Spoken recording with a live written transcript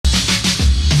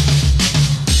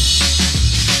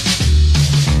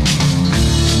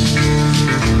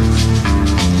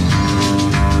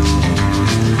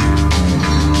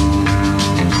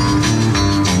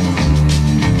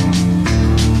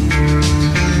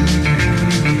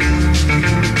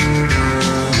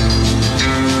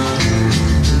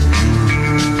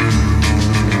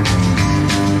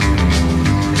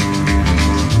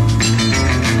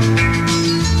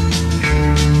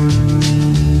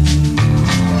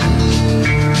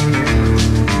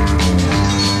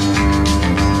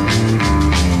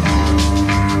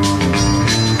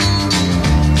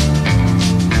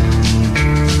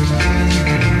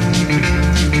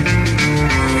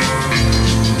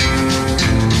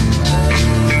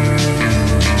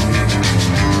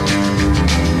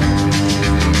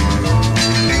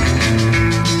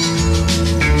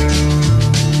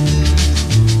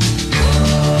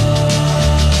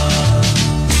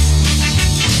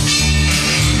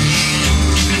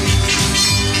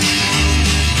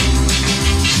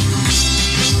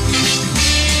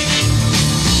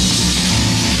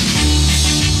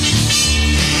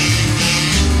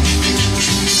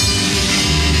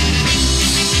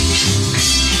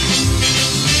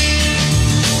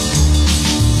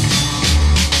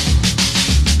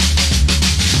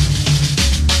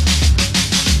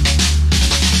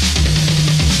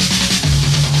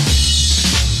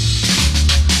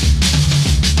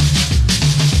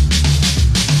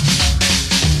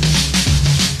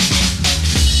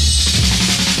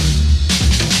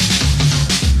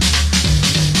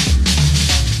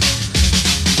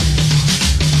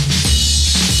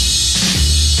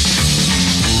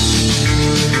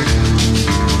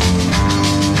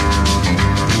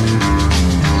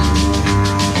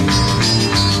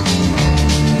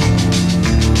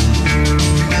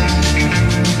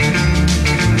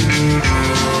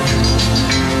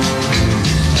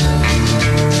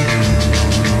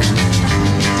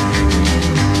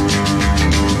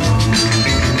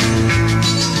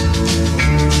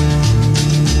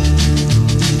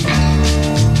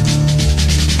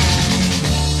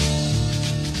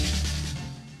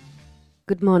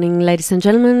Good morning, ladies and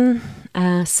gentlemen.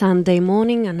 Sunday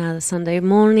morning, another Sunday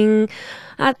morning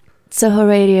at Soho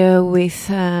Radio with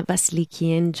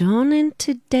Vasiliki and John. And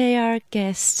today our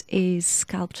guest is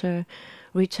sculptor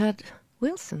Richard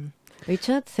Wilson.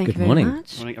 Richard, thank you very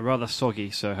much. Good morning. A rather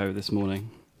soggy Soho this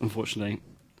morning, unfortunately.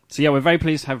 So yeah, we're very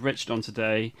pleased to have Richard on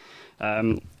today.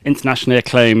 Internationally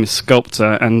acclaimed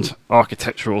sculptor and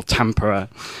architectural tamperer.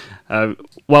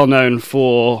 Well known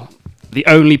for the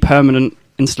only permanent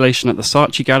installation at the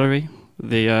Saatchi Gallery,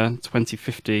 the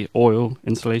 2050 oil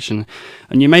installation.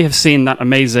 And you may have seen that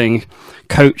amazing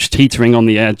coach teetering on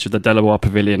the edge of the Delawarr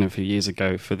Pavilion a few years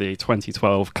ago for the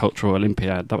 2012 Cultural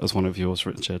Olympiad. That was one of yours,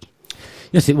 Richard.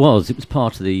 Yes, it was. It was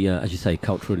part of the, as you say,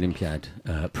 Cultural Olympiad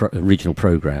regional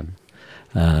programme.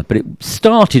 But it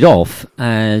started off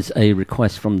as a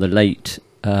request from the late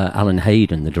Alan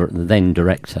Hayden, the then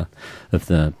director of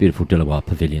the beautiful Delawarr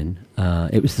Pavilion.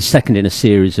 It was the second in a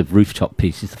series of rooftop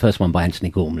pieces, the first one by Anthony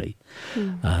Gormley.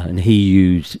 And he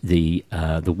used the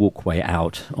walkway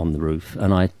out on the roof,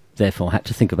 and I therefore had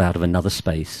to think about another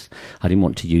space. I didn't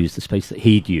want to use the space that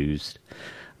he'd used,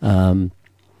 and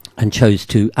chose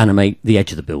to animate the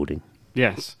edge of the building.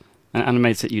 Yes, and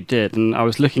animate it you did. And I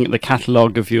was looking at the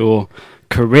catalogue of your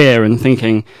career and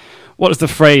thinking, what does the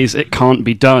phrase "it can't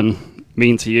be done"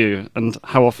 mean to you, and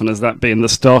how often has that been the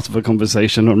start of a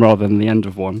conversation rather than the end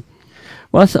of one?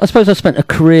 Well, I suppose I spent a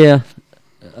career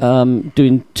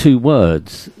doing two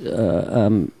words.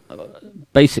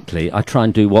 Basically, I try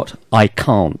and do what I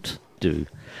can't do.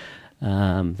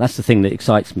 That's the thing that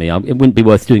excites me. It wouldn't be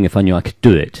worth doing if I knew I could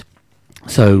do it.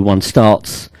 So one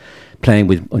starts playing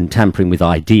with and tampering with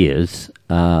ideas,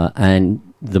 and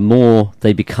the more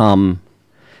they become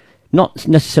not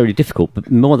necessarily difficult, but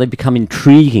the more they become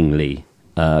intriguingly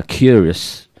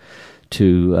curious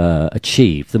to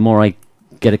achieve, the more I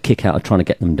get a kick out of trying to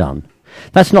get them done.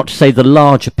 That's not to say the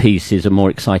larger pieces are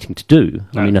more exciting to do.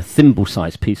 No. I mean, a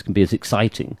thimble-sized piece can be as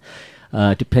exciting,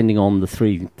 depending on the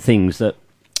three things that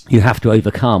you have to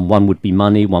overcome. One would be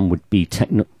money, one would be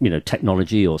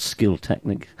technology or skill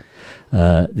technique.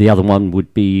 The other one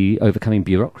would be overcoming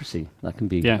bureaucracy. That can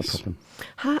be a problem.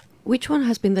 Which one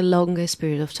has been the longest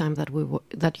period of time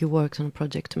that you worked on a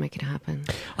project to make it happen?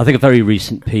 I think a very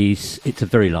recent piece. It's a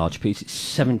very large piece. It's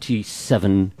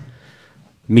 77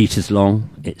 metres long.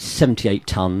 It's 78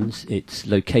 tonnes. It's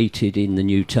located in the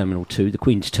new Terminal 2, the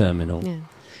Queen's Terminal,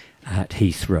 at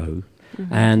Heathrow.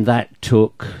 Mm-hmm. And that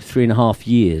took 3.5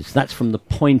 years. That's from the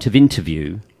point of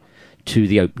interview to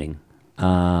the opening.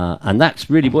 And that's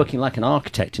really working like an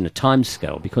architect in a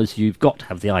timescale, because you've got to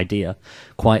have the idea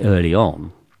quite early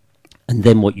on. And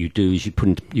then what you do is you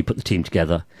put the team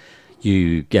together,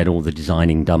 you get all the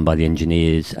designing done by the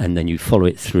engineers, and then you follow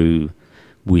it through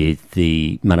with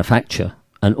the manufacture.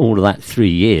 And all of that 3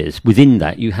 years, within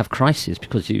that you have crisis,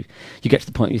 because you get to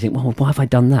the point where you think, well, why have I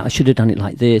done that? I should have done it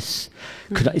like this.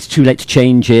 It's too late to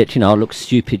change it. I look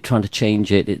stupid trying to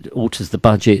change it. It alters the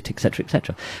budget, etc.,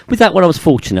 etc. With that one, I was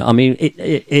fortunate. I mean,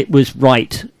 it was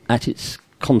right at its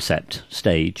concept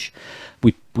stage.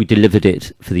 We delivered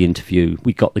it for the interview.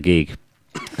 We got the gig.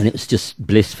 And it was just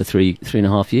bliss for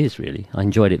 3.5 years, really. I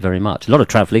enjoyed it very much. A lot of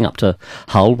travelling up to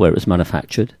Hull, where it was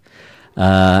manufactured.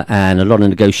 And a lot of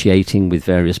negotiating with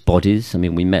various bodies. I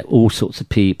mean, we met all sorts of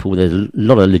people. There's a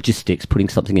lot of logistics, putting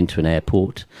something into an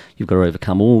airport. You've got to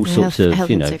overcome all sorts of,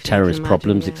 terrorist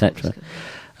problems, etc.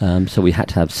 So we had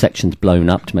to have sections blown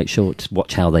up to make sure to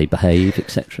watch how they behave,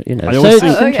 etc.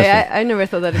 I never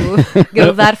thought that it would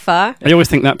go that far. I always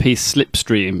think that piece,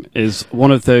 Slipstream, is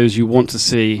one of those you want to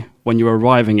see when you're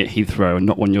arriving at Heathrow and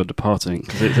not when you're departing,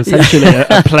 because it's essentially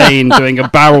a plane doing a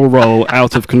barrel roll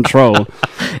out of control.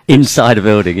 Inside a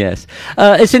building, yes.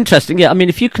 It's interesting, yeah. I mean,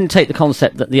 if you can take the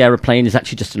concept that the aeroplane is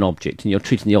actually just an object, and you're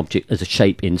treating the object as a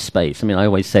shape in space. I mean, I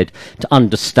always said, to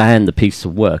understand the piece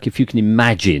of work, if you can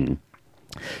imagine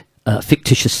a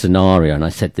fictitious scenario, and I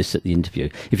said this at the interview,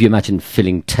 if you imagine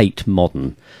filling Tate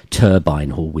Modern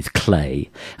Turbine Hall with clay,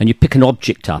 and you pick an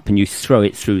object up and you throw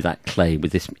it through that clay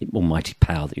with this almighty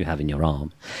power that you have in your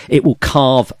arm, it will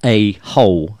carve a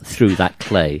hole through that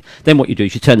clay. Then what you do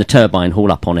is you turn the turbine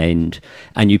hall up on end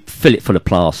and you fill it full of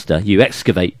plaster, you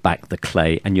excavate back the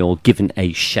clay, and you're given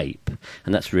a shape.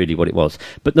 And that's really what it was.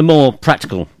 But the more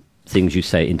practical things you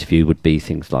say at interview would be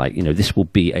things like, this will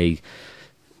be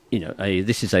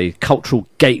this is a cultural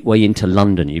gateway into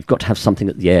London. You've got to have something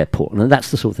at the airport. And that's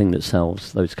the sort of thing that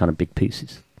sells those kind of big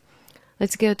pieces.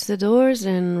 Let's go to the Doors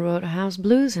and Roadhouse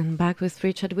Blues, and back with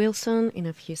Richard Wilson in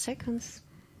a few seconds.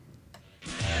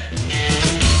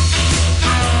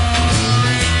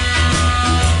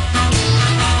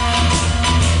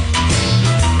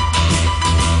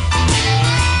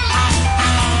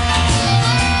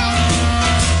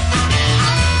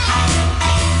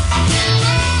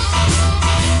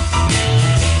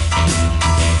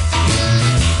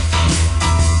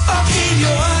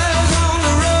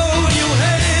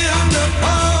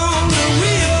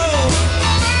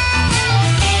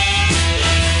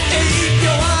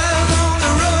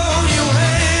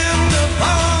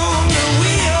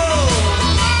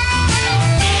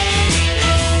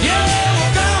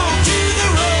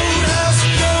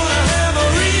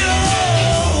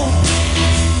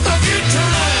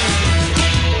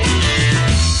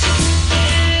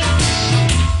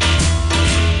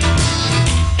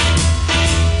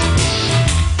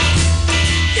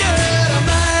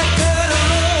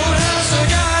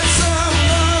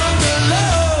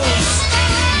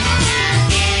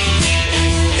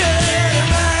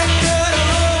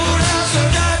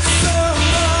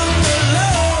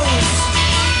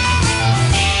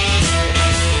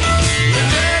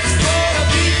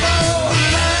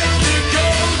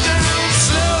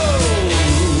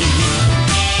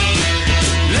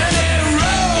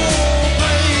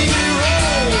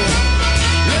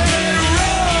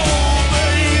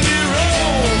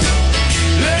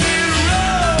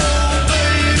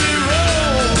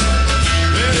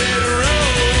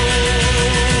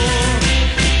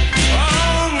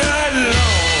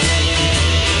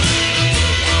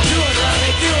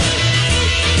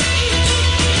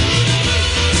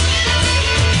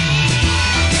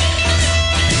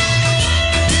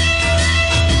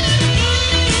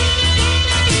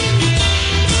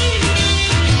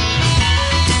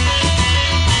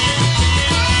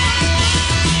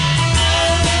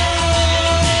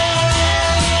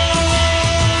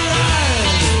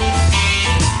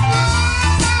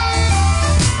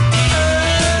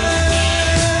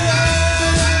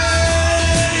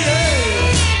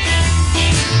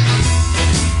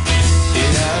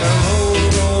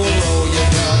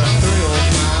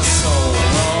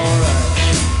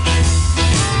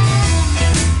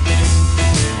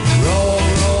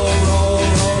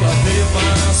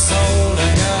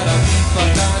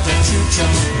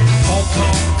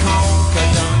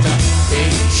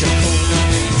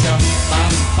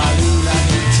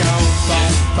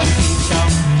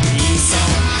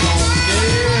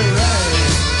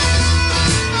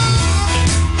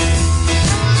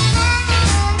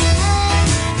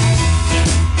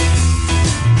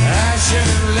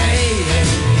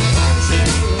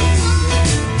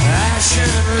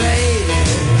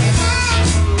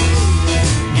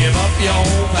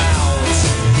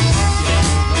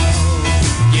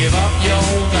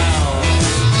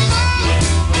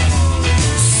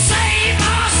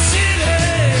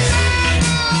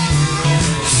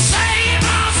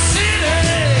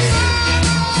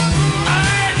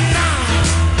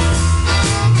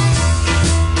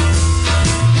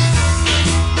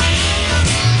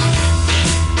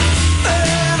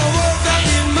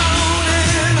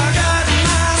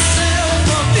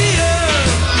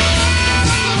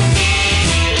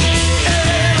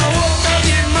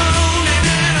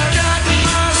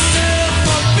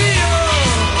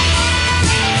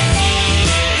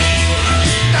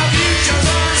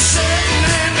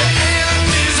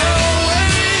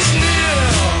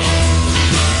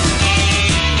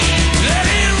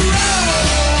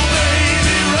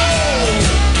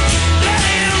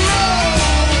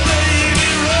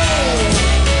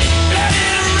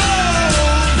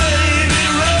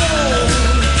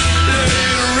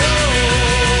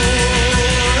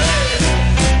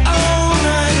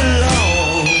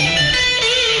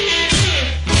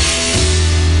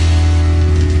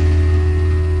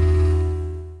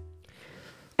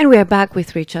 we are back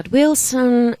with Richard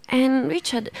Wilson. And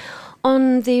Richard,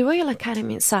 on the Royal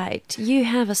Academy site, you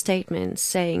have a statement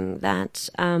saying that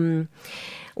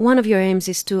one of your aims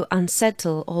is to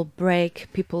unsettle or break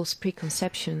people's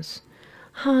preconceptions.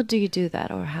 How do you do that,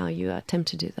 or how you attempt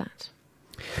to do that?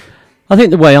 I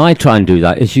think the way I try and do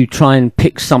that is you try and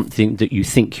pick something that you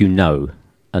think you know.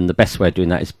 And the best way of doing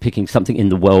that is picking something in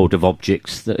the world of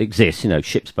objects that exist,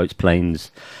 ships, boats, planes,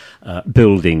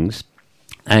 buildings,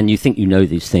 and you think you know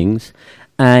these things,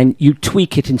 and you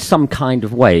tweak it in some kind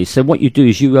of way. So what you do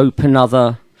is you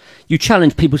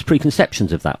challenge people's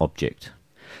preconceptions of that object.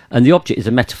 And the object is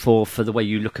a metaphor for the way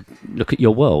you look at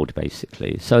your world,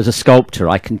 basically. So as a sculptor,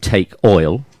 I can take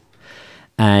oil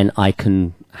and I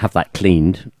can have that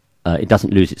cleaned. It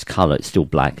doesn't lose its colour, it's still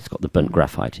black, it's got the burnt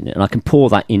graphite in it. And I can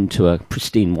pour that into a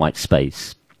pristine white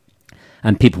space.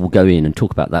 And people will go in and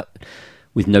talk about that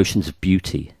with notions of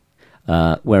beauty.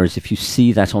 Whereas if you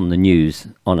see that on the news,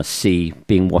 on a sea,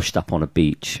 being washed up on a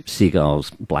beach, seagulls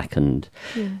blackened,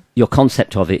 your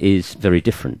concept of it is very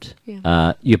different.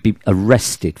 Yeah. You'd be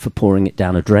arrested for pouring it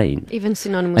down a drain. Even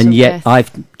synonymous and with yet death.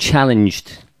 I've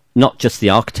challenged not just the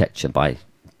architecture by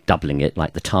doubling it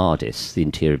like the TARDIS, the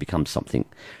interior becomes something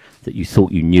that you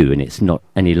thought you knew and it's not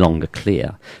any longer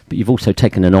clear. But you've also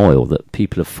taken an oil that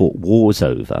people have fought wars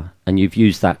over and you've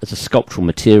used that as a sculptural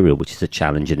material, which is a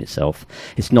challenge in itself.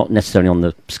 It's not necessarily on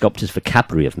the sculptor's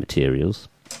vocabulary of materials.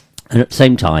 And at the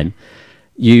same time,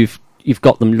 you've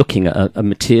got them looking at a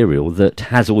material that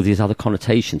has all these other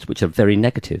connotations which are very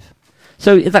negative.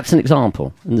 So that's an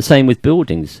example. And the same with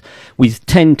buildings. We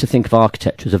tend to think of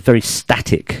architecture as a very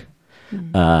static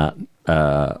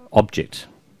object.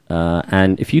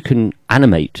 And if you can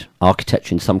animate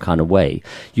architecture in some kind of way,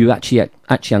 you actually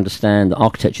understand that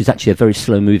architecture is actually a very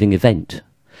slow-moving event,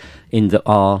 in that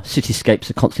our cityscapes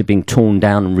are constantly being torn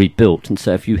down and rebuilt. And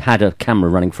so if you had a camera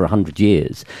running for 100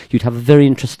 years, you'd have a very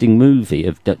interesting movie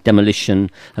of demolition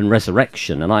and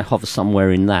resurrection. And I hover somewhere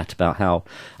in that about how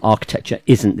architecture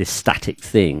isn't this static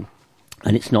thing.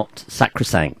 And it's not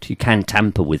sacrosanct. You can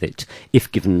tamper with it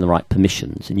if given the right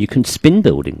permissions. And you can spin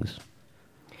buildings.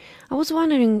 I was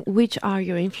wondering which are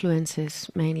your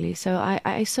influences mainly. So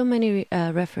I saw many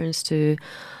reference to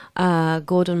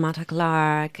Gordon Matta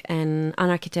Clark and an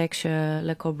architecture,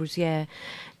 Le Corbusier,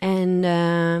 and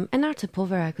Arte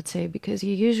Povera, I could say, because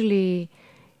you usually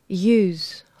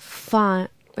use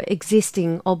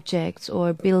existing objects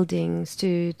or buildings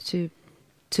to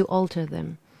alter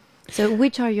them. So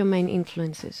which are your main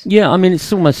influences? Yeah, I mean,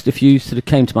 it's almost, if you sort of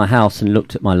came to my house and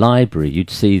looked at my library, you'd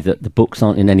see that the books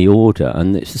aren't in any order.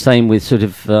 And it's the same with sort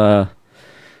of,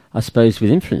 I suppose,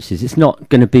 with influences. It's not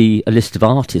going to be a list of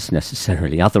artists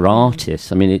necessarily, other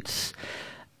artists. I mean, it's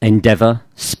Endeavour,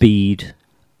 Speed,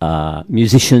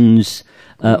 musicians,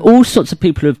 all sorts of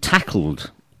people who have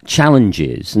tackled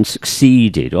challenges and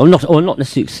succeeded, or not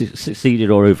necessarily succeeded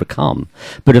or overcome,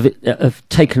 but have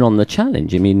taken on the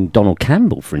challenge. I mean, Donald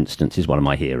Campbell, for instance, is one of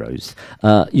my heroes.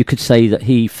 You could say that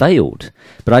he failed,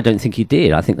 but I don't think he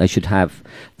did. I think they should have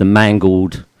the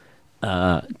mangled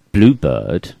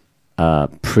Bluebird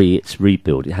pre its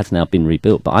rebuild. It has now been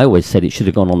rebuilt, but I always said it should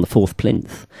have gone on the fourth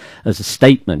plinth as a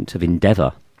statement of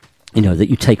endeavour. That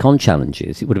you take on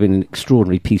challenges. It would have been an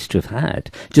extraordinary piece to have had.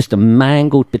 Just a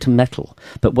mangled bit of metal.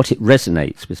 But what it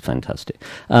resonates was fantastic.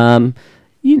 I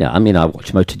mean, I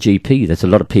watch MotoGP. There's a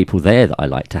lot of people there that I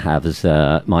like to have as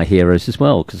my heroes as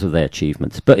well because of their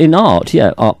achievements. But in art,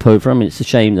 Art Povera, I mean, it's a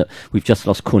shame that we've just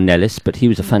lost Cornelis, but he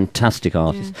was a fantastic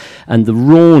artist. Yeah. And the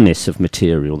rawness of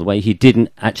material, the way he didn't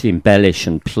actually embellish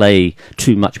and play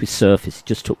too much with surface, he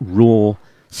just took raw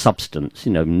substance,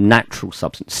 natural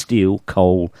substance, steel,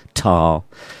 coal, tar.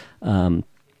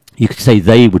 You could say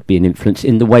they would be an influence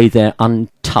in the way they're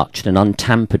untouched and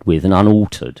untampered with and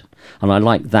unaltered. And I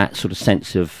like that sort of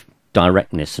sense of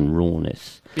directness and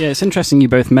rawness. Yeah, it's interesting you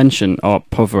both mention Art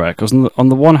Povera, because on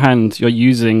the one hand, you're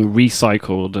using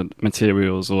recycled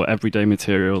materials or everyday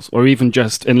materials, or even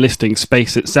just enlisting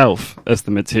space itself as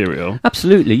the material.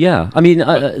 Absolutely, yeah. I mean,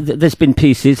 there's been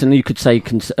pieces, and you could say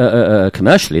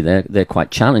commercially they're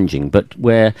quite challenging, but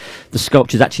where the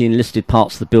sculptures actually enlisted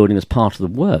parts of the building as part of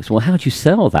the works. Well, how do you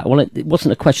sell that? Well, it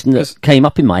wasn't a question that came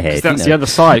up in my head. That's the other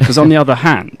side, because on the other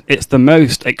hand, it's the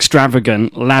most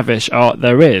extravagant, lavish art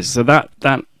there is. So that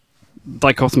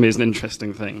dichotomy is an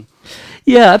interesting thing.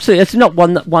 Yeah, absolutely. It's not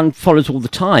one that one follows all the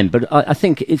time, but I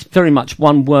think it's very much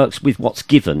one works with what's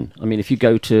given. I mean, if you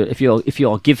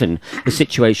are given the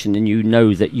situation and you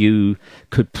know that you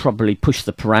could probably push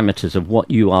the parameters of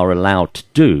what you are allowed to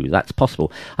do, that's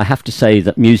possible. I have to say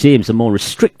that museums are more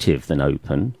restrictive than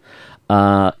open,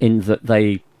 in that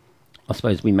they I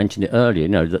suppose we mentioned it earlier,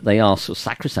 that they are sort of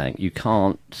sacrosanct. You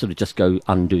can't sort of just go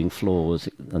undoing floors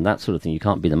and that sort of thing. You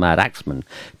can't be the mad axeman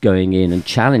going in and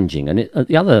challenging. And on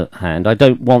the other hand, I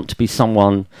don't want to be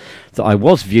someone that I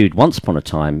was viewed once upon a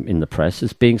time in the press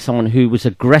as being someone who was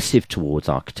aggressive towards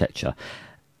architecture.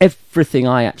 Everything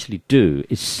I actually do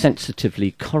is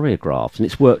sensitively choreographed, and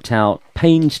it's worked out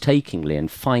painstakingly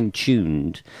and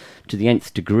fine-tuned to the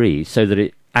nth degree so that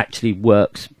it actually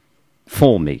works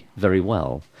for me very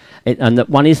well. And that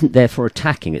one isn't there for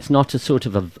attacking. It's not a sort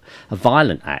of a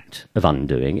violent act of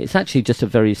undoing. It's actually just a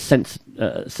very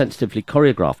sensitively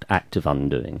choreographed act of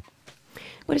undoing.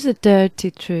 What is the dirty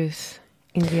truth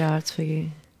in the arts for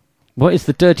you? What is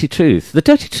the Dirty Truth? The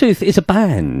Dirty Truth is a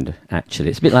band, actually.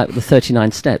 It's a bit like the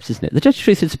 39 Steps, isn't it? The Dirty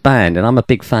Truth is a band, and I'm a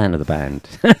big fan of the band.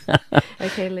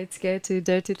 Okay, let's go to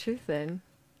Dirty Truth then.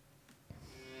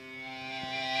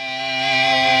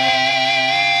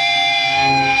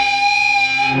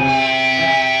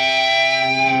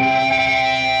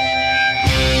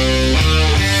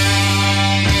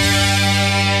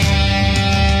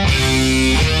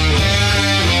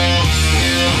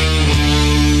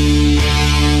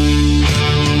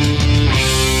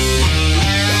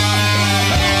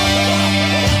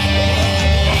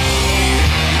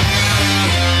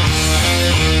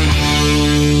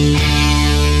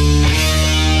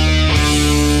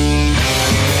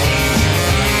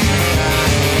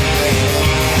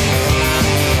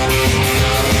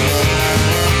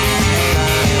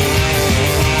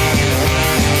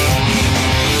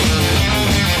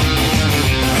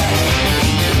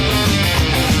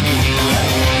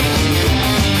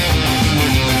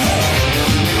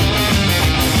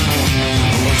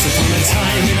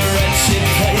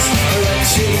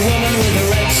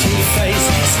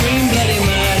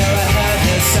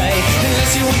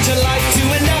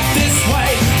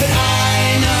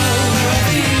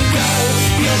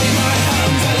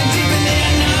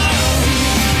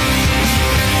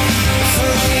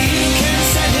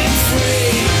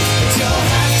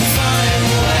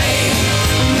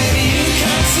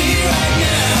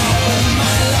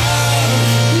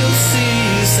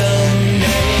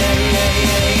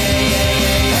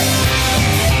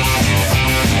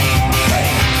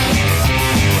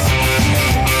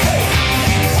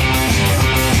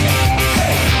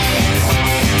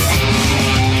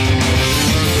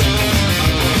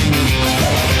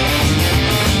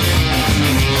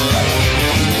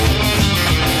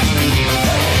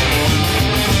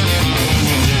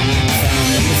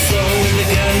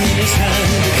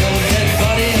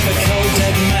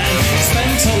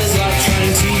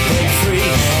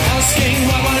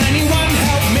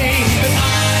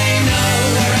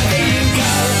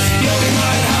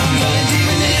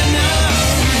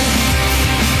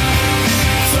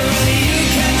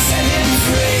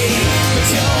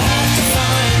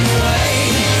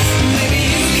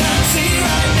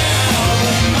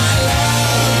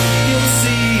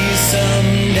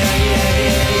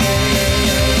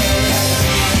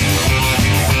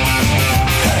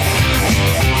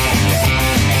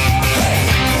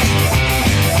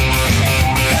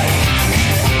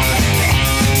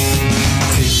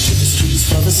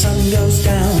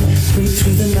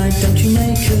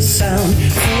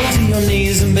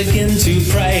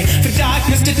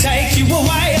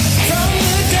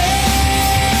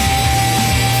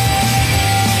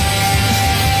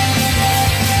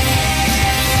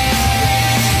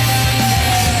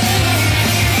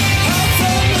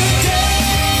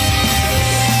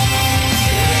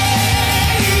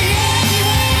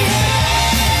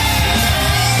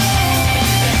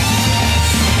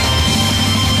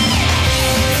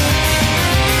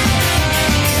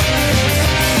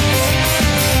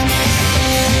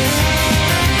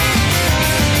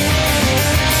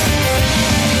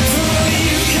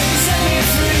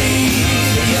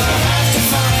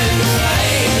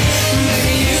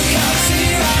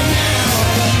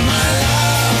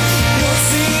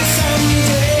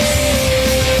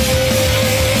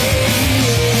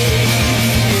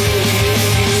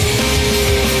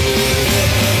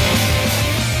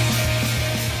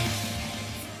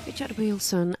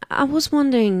 I was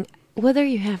wondering whether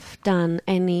you have done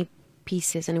any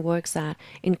pieces, any works that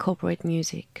incorporate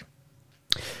music.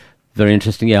 Very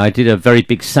interesting. Yeah, I did a very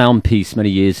big sound piece many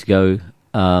years ago.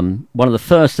 One of the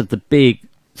first of the big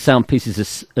sound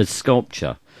pieces as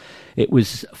sculpture. It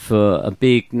was for a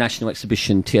big national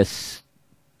exhibition, TSWA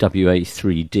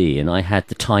 3D, and I had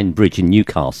the Tyne Bridge in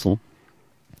Newcastle.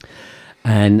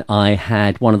 And I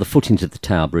had one of the footings of the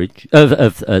Tower Bridge,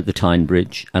 the Tyne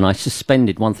Bridge, and I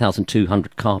suspended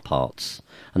 1,200 car parts,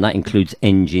 and that includes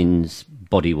engines,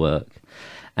 bodywork,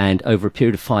 and over a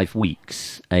period of 5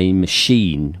 weeks, a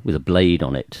machine with a blade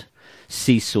on it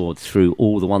seesawed through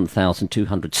all the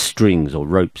 1,200 strings or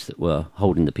ropes that were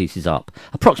holding the pieces up,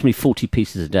 approximately 40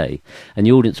 pieces a day, and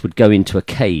the audience would go into a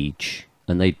cage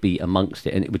and they'd be amongst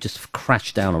it, and it would just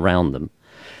crash down around them.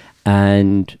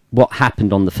 And what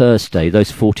happened on the first day,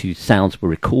 those 40 sounds were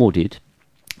recorded,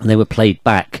 and they were played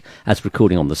back as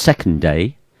recording on the second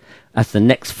day, as the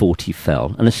next 40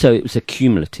 fell, and so it was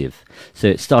accumulative. So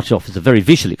it started off as a very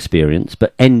visual experience,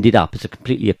 but ended up as a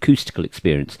completely acoustical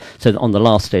experience. So that on the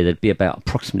last day, there'd be about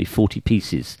approximately 40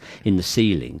 pieces in the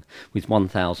ceiling, with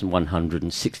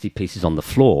 1,160 pieces on the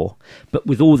floor, but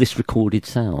with all this recorded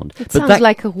sound. It sounds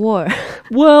like a war.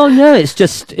 Well, no,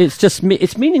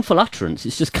 it's meaningful utterance.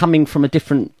 It's just coming from a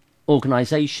different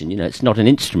organisation. You know, it's not an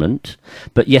instrument,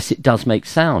 but yes, it does make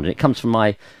sound, and it comes from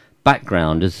my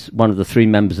background as one of the 3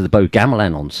 members of the Beau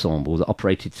Gamelin ensemble that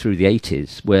operated through the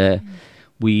 80s, where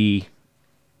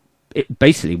it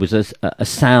basically was a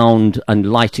sound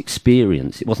and light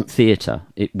experience. It wasn't theatre.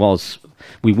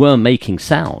 We were making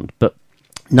sound, but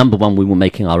number one, we were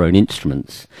making our own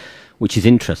instruments, which is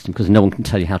interesting because no one can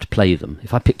tell you how to play them.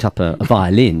 If I picked up a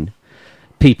violin,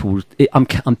 I'm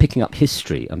picking up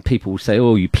history, and people will say,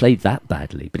 "Oh, you played that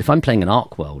badly." But if I'm playing an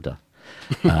arc welder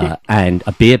and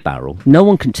a beer barrel, no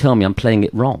one can tell me I'm playing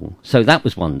it wrong. So that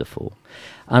was wonderful.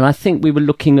 And I think we were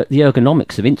looking at the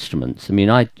ergonomics of instruments. I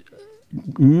mean,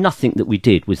 nothing that we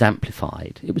did was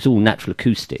amplified. It was all natural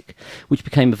acoustic, which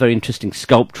became a very interesting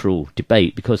sculptural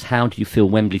debate, because how do you fill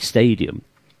Wembley Stadium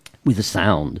with a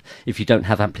sound if you don't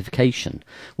have amplification?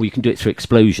 Well, you can do it through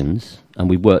explosions, and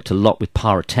we worked a lot with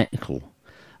pyrotechnical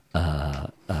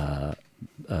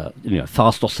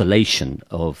fast oscillation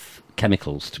of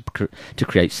chemicals to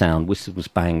create sound, whistles,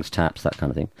 bangs, taps, that kind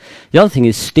of thing. The other thing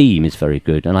is steam is very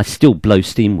good, and I still blow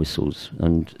steam whistles,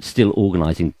 and still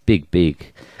organising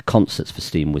big concerts for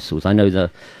steam whistles. I know the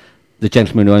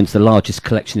gentleman who owns the largest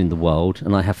collection in the world,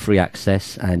 and I have free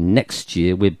access, and next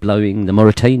year we're blowing the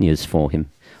Mauritanias for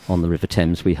him on the River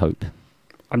Thames, we hope.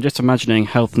 I'm just imagining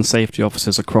health and safety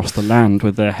officers across the land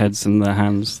with their heads in their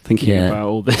hands thinking about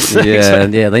all this. Yeah,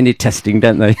 they need testing,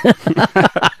 don't they?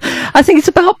 I think it's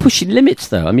about pushing limits,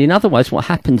 though. I mean, otherwise what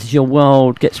happens is your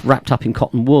world gets wrapped up in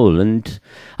cotton wool. And,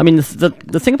 I mean,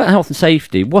 the thing about health and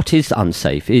safety, what is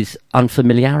unsafe is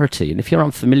unfamiliarity. And if you're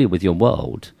unfamiliar with your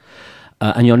world,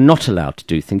 and you're not allowed to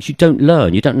do things, you don't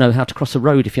learn. You don't know how to cross a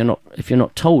road if you're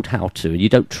not told how to, and you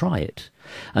don't try it.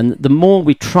 And the more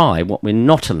we try what we're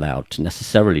not allowed to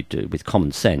necessarily do with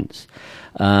common sense,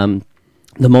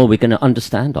 the more we're going to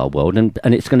understand our world, and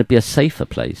it's going to be a safer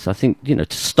place. I think, to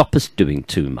stop us doing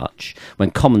too much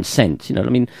when common sense, I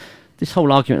mean, this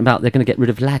whole argument about they're going to get rid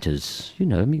of ladders, I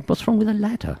mean, what's wrong with a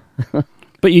ladder?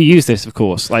 But you use this, of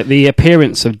course, like the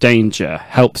appearance of danger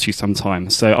helps you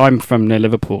sometimes. So I'm from near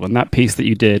Liverpool, and that piece that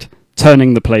you did,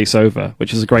 Turning the Place Over,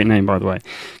 which is a great name, by the way,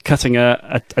 cutting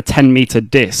a 10-metre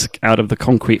disc out of the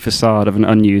concrete facade of an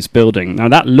unused building. Now,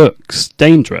 that looks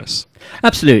dangerous.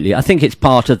 Absolutely. I think it's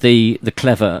part of the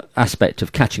clever aspect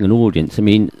of catching an audience. I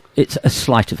mean, it's a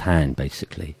sleight of hand,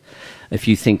 basically. If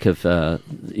you think of,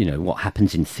 what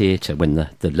happens in theatre when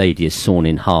the lady is sawn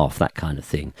in half, that kind of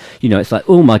thing. It's like,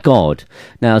 oh, my God.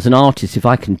 Now, as an artist, if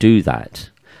I can do that,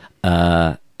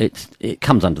 it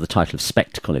comes under the title of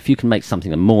spectacle. If you can make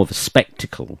something more of a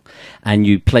spectacle and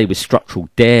you play with structural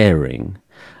daring,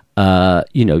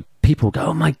 people go,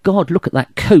 oh my God, look at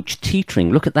that coach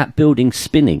teetering, look at that building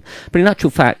spinning. But in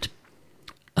actual fact,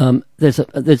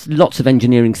 there's lots of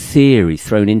engineering theory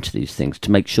thrown into these things to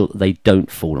make sure that they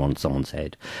don't fall on someone's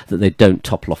head, that they don't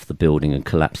topple off the building and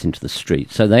collapse into the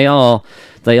street. So they are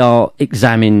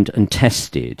examined and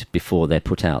tested before they're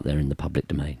put out there in the public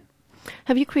domain.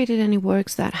 Have you created any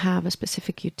works that have a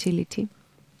specific utility?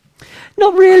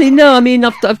 Not really, no. I mean,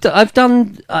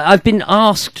 I've been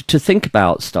asked to think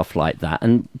about stuff like that,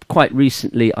 and quite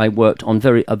recently I worked on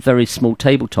a very small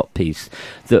tabletop piece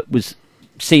that was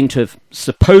seen to have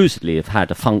supposedly have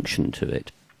had a function to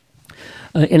it.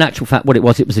 In actual fact, what it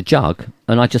was a jug,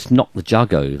 and I just knocked the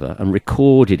jug over and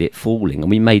recorded it falling, and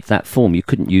we made that form. You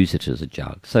couldn't use it as a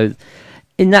jug, so.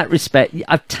 In that respect,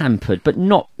 I've tampered, but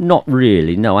not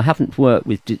really. No, I haven't worked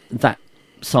with that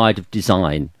side of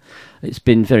design. It's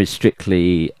been very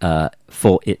strictly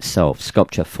for itself,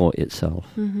 sculpture for itself.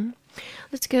 Mm-hmm.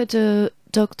 Let's go to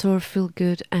Dr.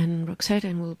 Feelgood and Roxette,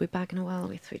 and we'll be back in a while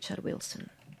with Richard Wilson.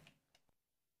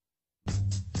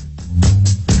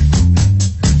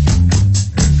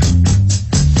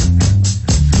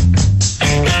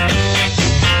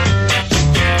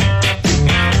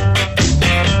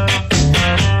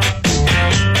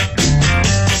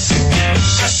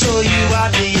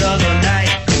 The other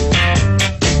night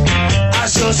I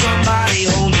saw somebody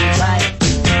hold you tight.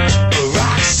 A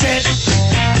rock set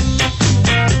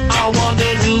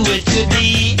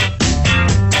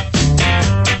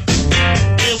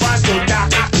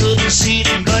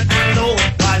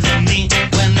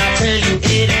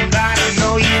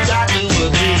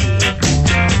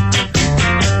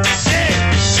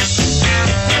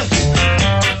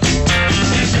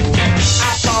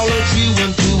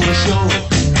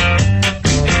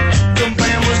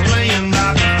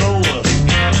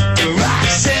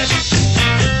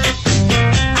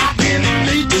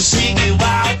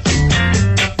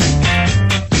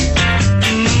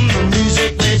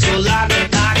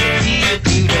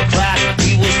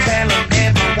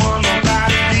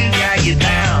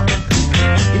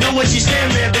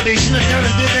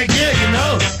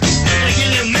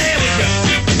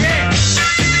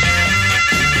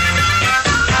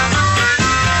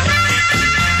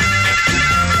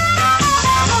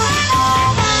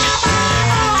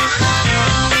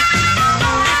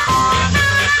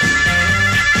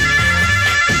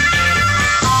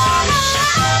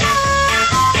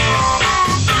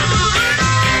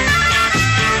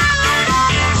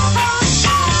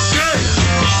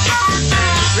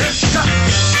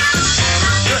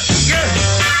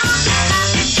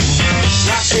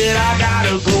I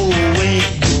gotta go away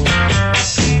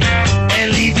and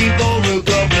leave you for a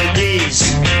couple of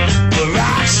days. But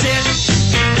I said,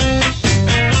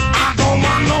 I don't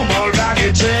want no more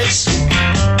rocket tricks.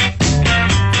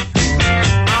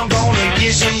 I'm gonna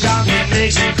get some chocolate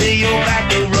mix and pay you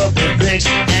back the rubber bricks.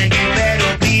 And you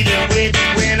better be there with me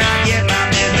when I get my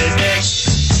business next.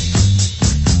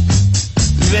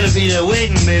 You better be there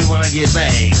waiting, baby, when I get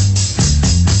back.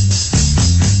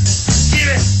 Give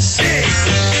it, hey.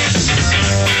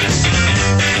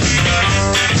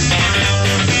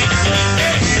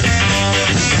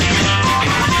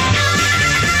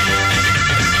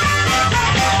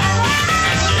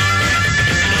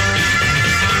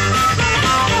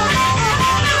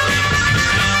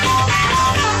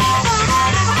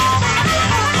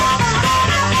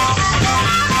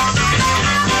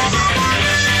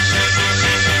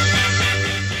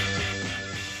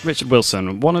 Richard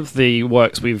Wilson, one of the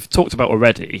works we've talked about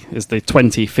already is the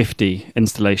 2050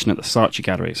 installation at the Saatchi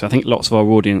Gallery. So I think lots of our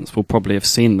audience will probably have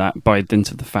seen that by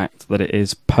dint of the fact that it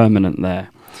is permanent there.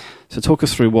 So talk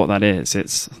us through what that is.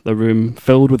 It's the room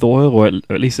filled with oil, or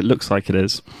at least it looks like it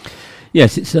is.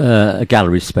 Yes, it's a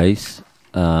gallery space,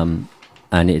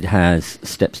 and it has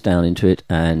steps down into it,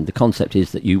 and the concept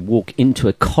is that you walk into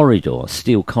a corridor, a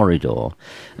steel corridor,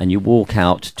 and you walk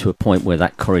out to a point where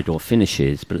that corridor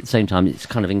finishes, but at the same time it's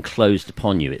kind of enclosed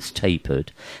upon you, it's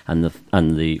tapered, and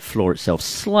the floor itself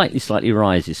slightly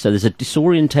rises, so there's a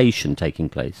disorientation taking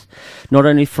place, not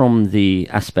only from the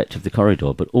aspect of the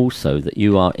corridor, but also that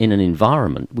you are in an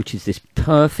environment which is this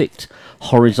perfect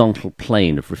horizontal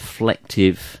plane of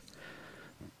reflective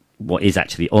what is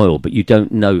actually oil, but you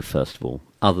don't know, first of all,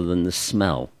 other than the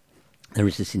smell. There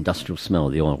is this industrial smell,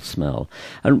 the oil smell.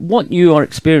 And what you are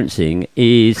experiencing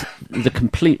is the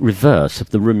complete reverse of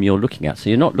the room you're looking at.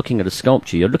 So you're not looking at a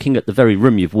sculpture, you're looking at the very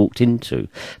room you've walked into,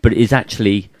 but it is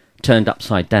actually turned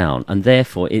upside down, and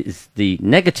therefore it is the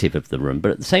negative of the room,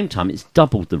 but at the same time it's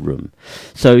doubled the room.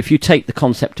 So if you take the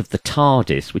concept of the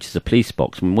TARDIS, which is a police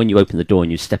box, and when you open the door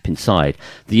and you step inside,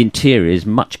 the interior is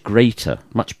much greater,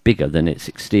 much bigger than its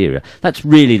exterior. That's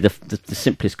really the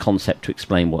simplest concept to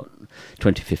explain what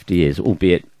 2050 is,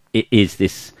 albeit it is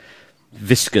this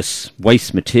viscous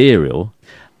waste material.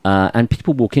 And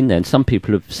people walk in there, and some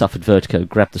people have suffered vertigo,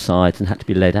 grabbed the sides, and had to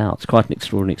be led out. It's quite an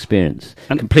extraordinary experience,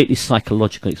 and completely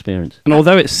psychological experience. And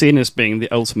although it's seen as being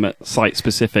the ultimate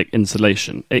site-specific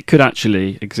installation, it could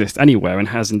actually exist anywhere, and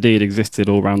has indeed existed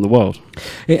all around the world.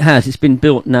 It has. It's been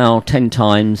built now 10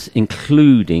 times,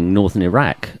 including northern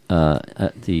Iraq,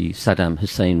 at the Saddam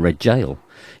Hussein Red Jail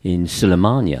in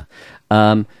Suleimania.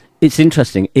 It's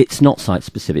interesting. It's not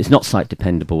site-specific. It's not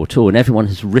site-dependable at all. And everyone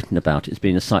has written about it as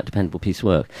being a site-dependable piece of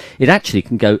work. It actually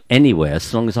can go anywhere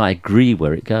as long as I agree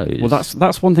where it goes. Well,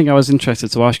 that's one thing I was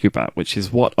interested to ask you about, which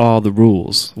is what are the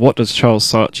rules? What does Charles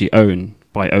Saatchi own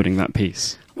by owning that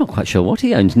piece? I'm not quite sure what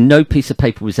he owns. No piece of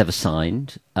paper was ever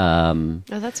signed. Oh,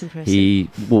 that's impressive. He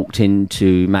walked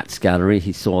into Matt's gallery.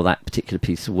 He saw that particular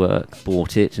piece of work,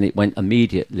 bought it, and it went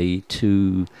immediately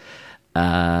to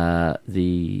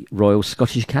the Royal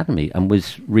Scottish Academy and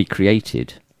was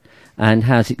recreated and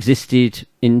has existed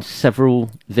in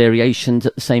several variations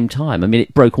at the same time. I mean,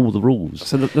 it broke all the rules.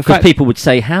 So because people would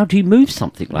say, how do you move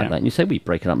something like that? And you say, we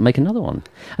break it up and make another one.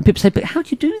 And people say, but how do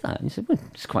you do that? And you say, well,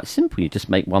 it's quite simple. You just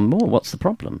make one more. What's the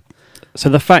problem? So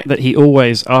the fact that he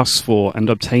always asks for and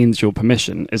obtains your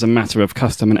permission is a matter of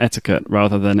custom and etiquette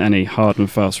rather than any hard and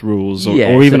fast rules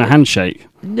or even a handshake.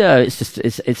 No, it's just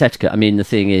it's etiquette. I mean, the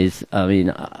thing is,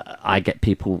 I get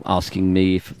people asking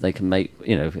me if they can make,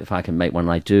 if I can make one,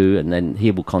 I do, and then he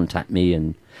will contact me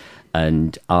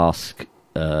and ask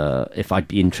if I'd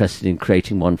be interested in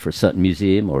creating one for a certain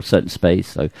museum or a certain space.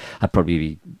 So I'd probably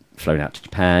be flown out to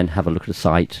Japan, have a look at a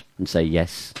site, and say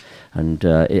yes. And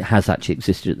it has actually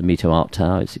existed at the Mito Art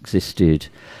Tower. It's existed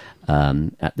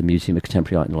at the Museum of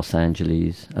Contemporary Art in Los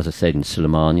Angeles, as I said, in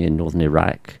Suleimania in northern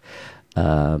Iraq,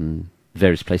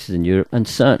 various places in Europe, and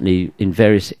certainly in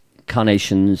various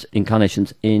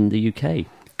incarnations in the UK.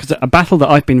 Because a battle that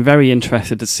I've been very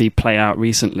interested to see play out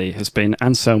recently has been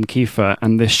Anselm Kiefer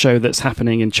and this show that's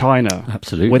happening in China.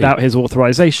 Absolutely. Without his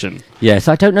authorization. Yes,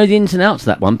 I don't know the ins and outs of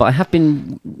that one, but I have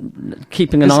been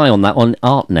keeping an eye on that on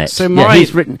ArtNet. So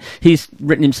he's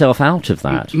written himself out of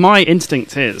that. My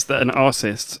instinct is that an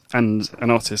artist and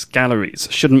an artist's galleries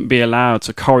shouldn't be allowed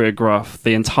to choreograph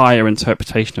the entire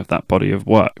interpretation of that body of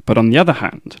work. But on the other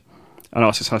hand, an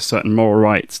artist has certain moral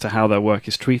rights to how their work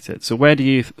is treated. So where do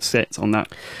you sit on that?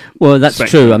 Well, that's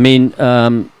spectrum? true. I mean,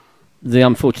 the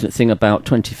unfortunate thing about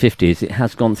 2050 is it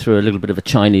has gone through a little bit of a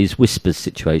Chinese whispers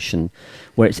situation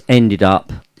where it's ended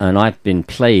up, and I've been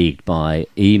plagued by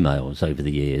emails over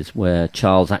the years where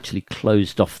Charles actually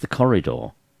closed off the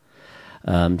corridor.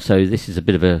 So this is a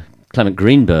bit of a Clement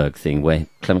Greenberg thing where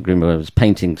Clement Greenberg was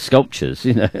painting sculptures,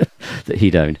 you know, that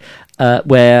he'd owned,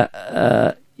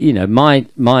 where, you know, my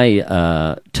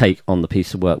take on the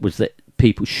piece of work was that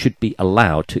people should be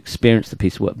allowed to experience the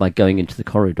piece of work by going into the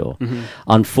corridor. Mm-hmm.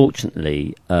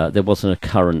 Unfortunately, there was an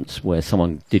occurrence where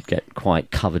someone did get quite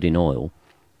covered in oil.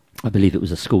 I believe it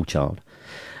was a school child,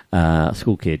 a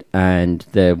school kid, and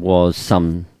there was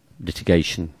some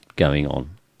litigation going on.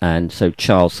 And so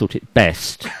Charles thought it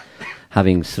best,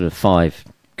 having sort of 5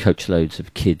 coachloads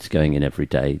of kids going in every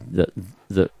day, that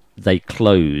they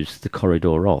close the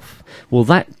corridor off. Well,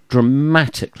 that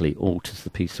dramatically alters the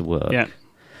piece of work. Yeah.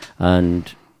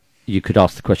 And you could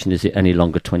ask the question, is it any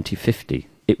longer 2050?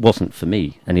 It wasn't for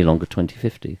me any longer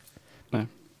 2050. No.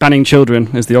 Banning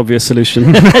children is the obvious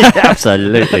solution.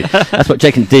 Absolutely. That's what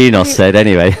Jake and Dinos said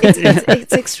anyway.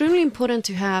 It's extremely important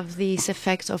to have these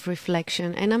effects of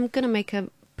reflection. And I'm going to make a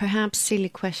perhaps silly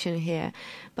question here.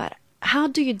 But how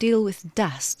do you deal with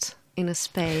dust in a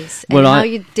space? And how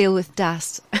you deal with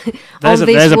dust there's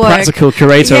a practical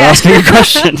curator asking a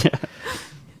question.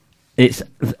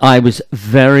 I was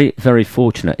very, very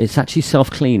fortunate. It's actually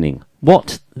self-cleaning.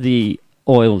 What the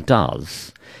oil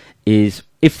does is,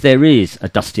 if there is a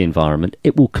dusty environment,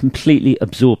 it will completely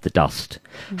absorb the dust.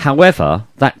 Mm. However,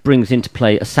 that brings into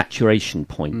play a saturation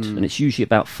point, and it's usually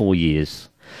about 4 years.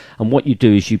 And what you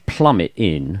do is you plumb it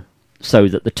in so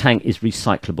that the tank is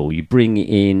recyclable. You bring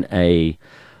in a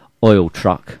oil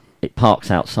truck, it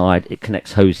parks outside, it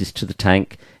connects hoses to the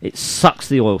tank, it sucks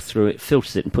the oil through it,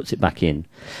 filters it and puts it back in.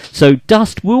 So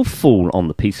dust will fall on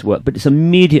the piece of work, but it's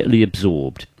immediately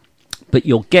absorbed. But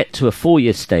you'll get to a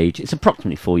 4-year stage, it's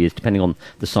approximately 4 years depending on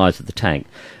the size of the tank.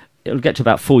 It'll get to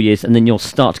about 4 years and then you'll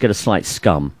start to get a slight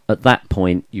scum. At that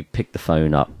point, you pick the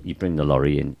phone up, you bring the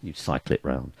lorry in, you cycle it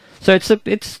round. So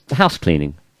it's house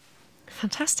cleaning.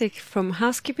 Fantastic. From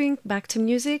housekeeping back to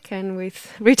music, and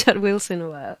with Richard Wilson.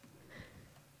 Well,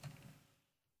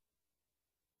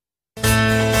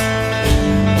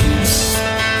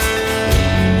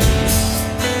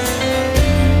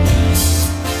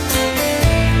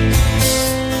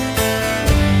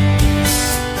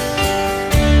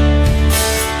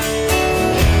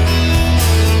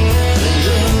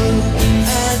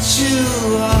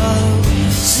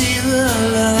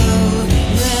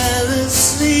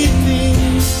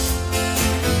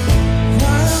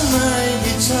 While my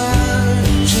guitar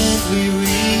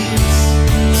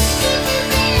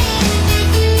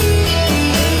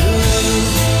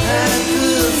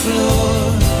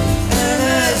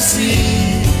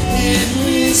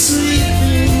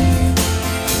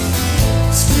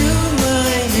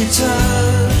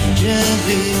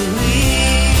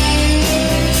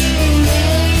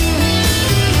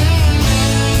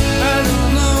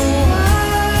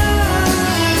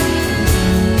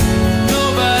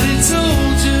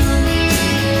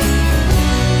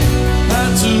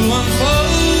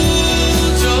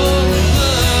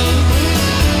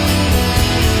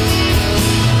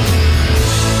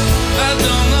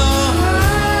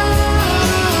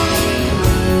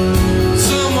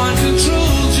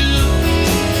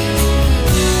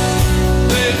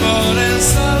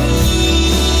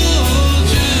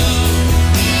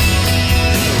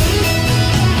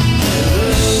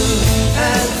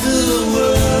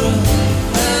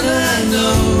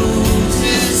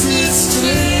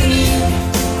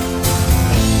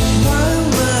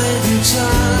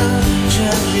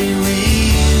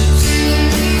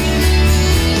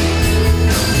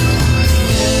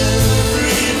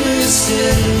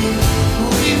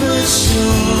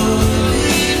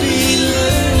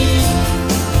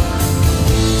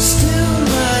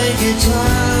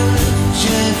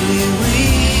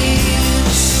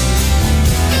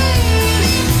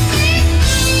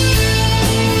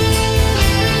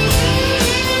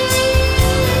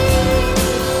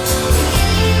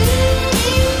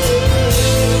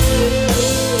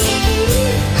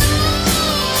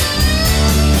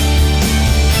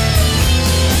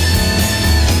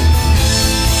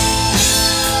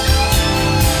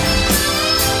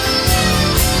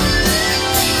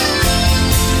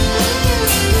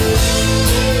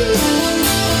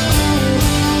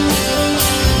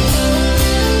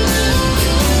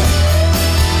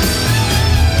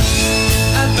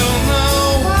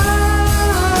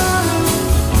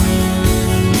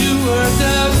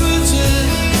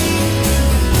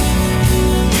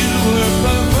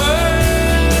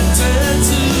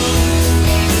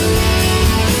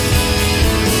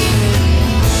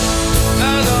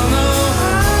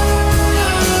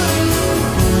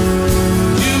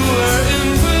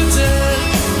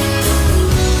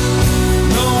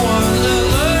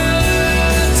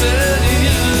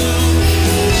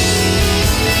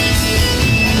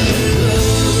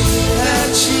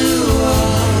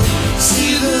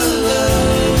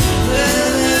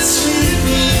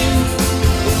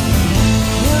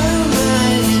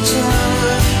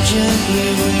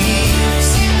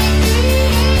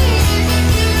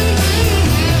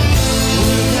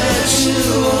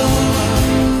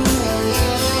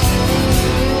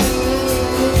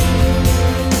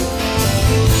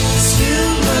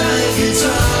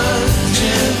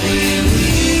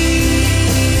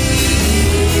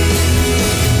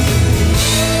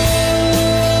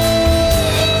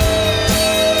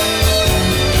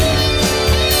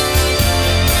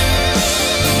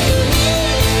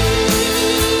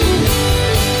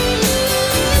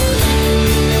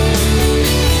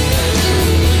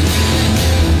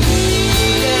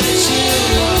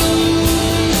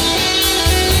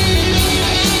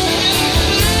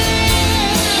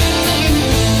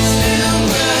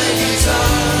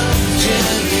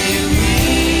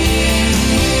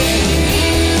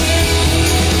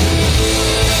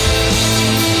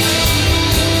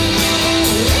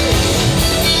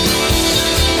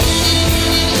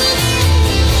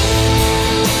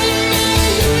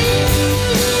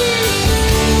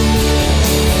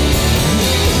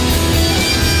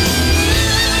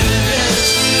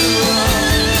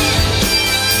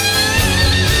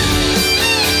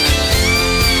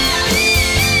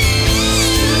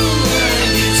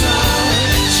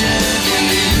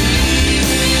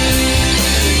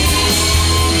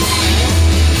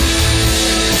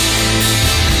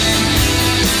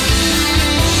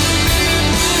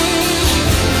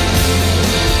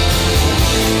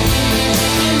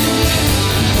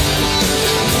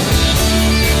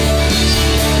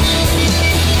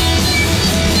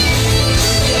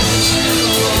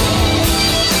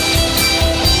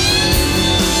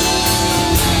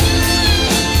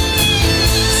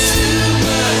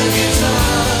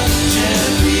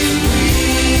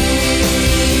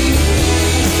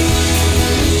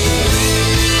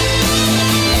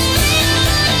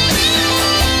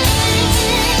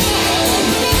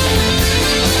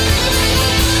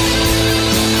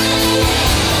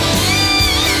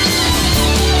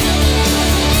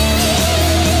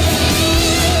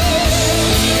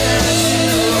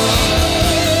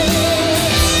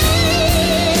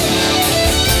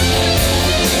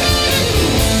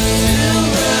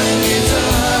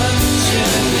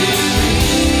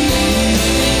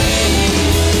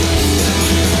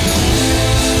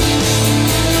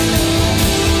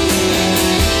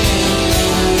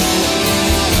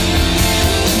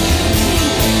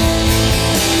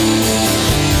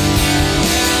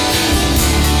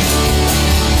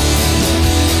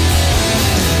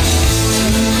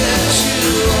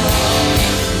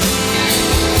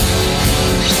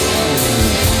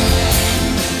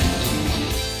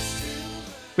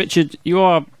Richard, you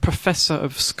are Professor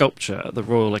of Sculpture at the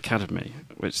Royal Academy,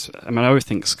 which, I mean, I always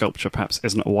think sculpture perhaps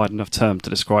isn't a wide enough term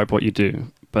to describe what you do.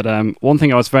 But one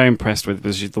thing I was very impressed with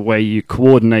was the way you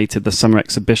coordinated the summer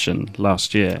exhibition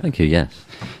last year. Thank you, yes.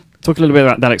 Talk a little bit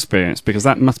about that experience, because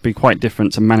that must be quite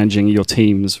different to managing your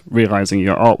teams, realising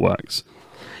your artworks.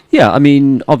 Yeah, I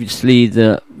mean, obviously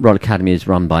the Royal Academy is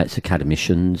run by its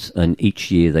academicians, and each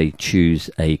year they choose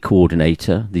a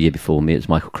coordinator. The year before me, it was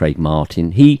Michael Craig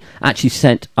Martin. He actually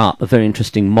set up a very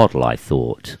interesting model, I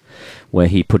thought, where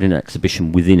he put an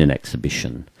exhibition within an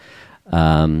exhibition.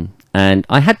 And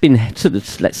I had been sort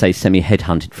of, let's say,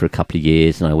 semi-headhunted for a couple of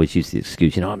years, and I always used the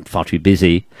excuse, I'm far too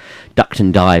busy, ducked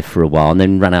and dived for a while, and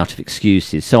then ran out of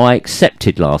excuses. So I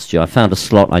accepted last year. I found a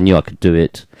slot. I knew I could do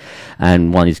it,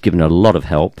 and one is given a lot of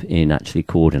help in actually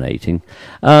coordinating.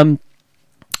 And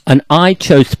I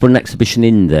chose to put an exhibition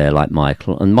in there, like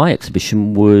Michael, and my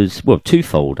exhibition was, well,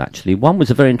 twofold, actually. One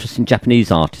was a very interesting Japanese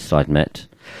artist I'd met,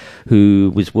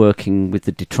 who was working with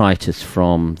the detritus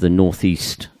from the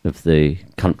northeast of the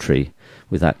country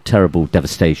with that terrible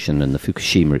devastation and the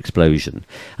Fukushima explosion.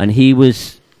 And he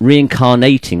was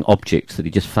reincarnating objects that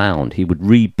he just found. He would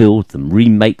rebuild them,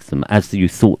 remake them as you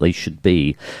thought they should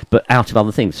be, but out of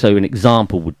other things. So an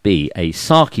example would be a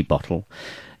sake bottle.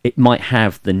 It might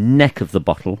have the neck of the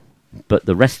bottle, but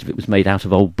the rest of it was made out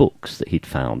of old books that he'd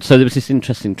found. So there was this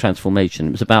interesting transformation.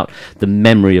 It was about the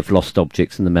memory of lost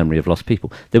objects and the memory of lost people.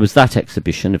 There was that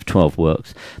exhibition of 12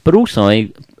 works, but also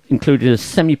I included a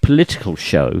semi-political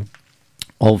show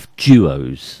of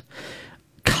duos.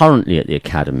 Currently at the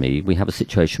Academy, we have a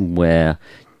situation where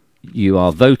you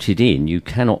are voted in. You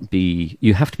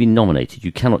have to be nominated.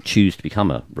 You cannot choose to become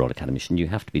a Royal Academician. You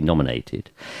have to be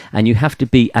nominated. And you have to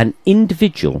be an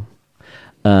individual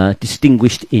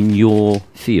distinguished in your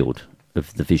field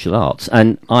of the visual arts.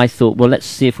 And I thought, well, let's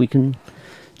see if we can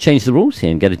change the rules here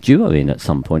and get a duo in at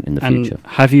some point in the future.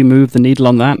 Have you moved the needle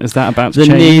on that? Is that about to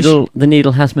change? The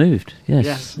needle has moved,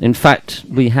 yes. In fact,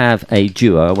 we have a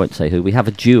duo, I won't say who, we have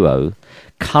a duo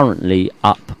currently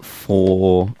up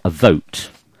for a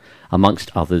vote, amongst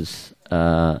others,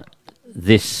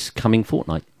 this coming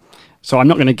fortnight. So I'm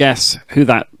not going to guess who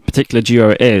that particular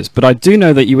duo is, but I do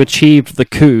know that you achieved the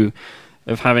coup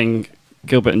of having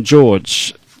Gilbert and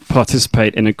George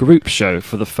participate in a group show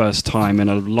for the first time in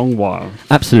a long while.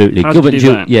 Absolutely. How did you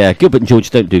do that? Yeah, Gilbert and George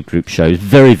don't do group shows.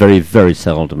 Very, very, very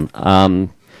seldom. I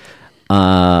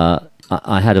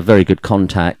had a very good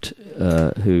contact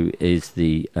who is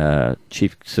the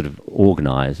chief sort of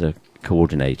organizer,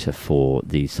 coordinator for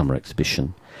the summer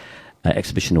exhibition.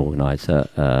 Exhibition organizer,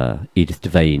 Edith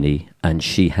Devaney, and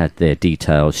she had their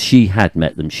details. She had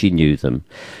met them. She knew them.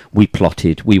 We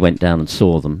plotted. We went down and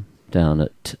saw them down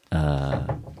at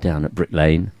Brick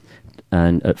Lane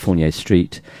and at Fournier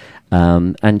Street,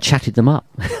 and chatted them up.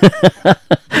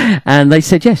 And they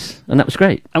said yes, and that was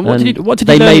great. And what did you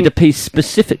they learn? made a piece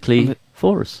specifically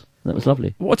for us. That was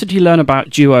lovely. What did you learn about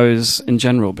duos in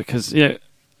general? Because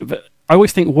I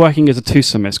always think working as a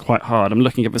twosome is quite hard. I'm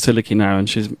looking at Vasiliki now, and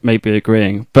she's maybe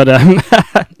agreeing. But as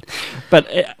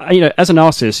an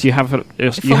artist, you have to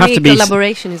be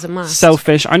collaboration is a must.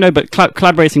 Selfish. I know, but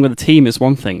collaborating with a team is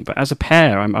one thing. But as a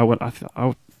pair,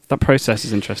 that process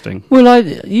is interesting. Well, I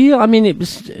mean, it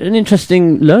was an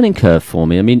interesting learning curve for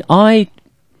me. I mean, I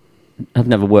have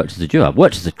never worked as a duo. I've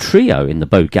worked as a trio in the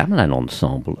Beau Gamelin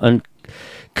ensemble, and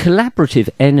collaborative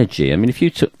energy. I mean, if you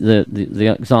took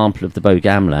the example of the Beau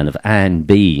Gamelin of Anne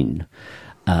Bean,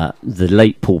 the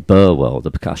late Paul Burwell,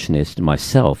 the percussionist, and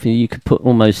myself, you could put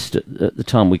almost, at the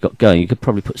time we got going, you could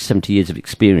probably put 70 years of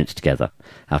experience together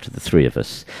out of the three of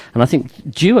us. And I think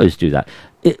duos do that.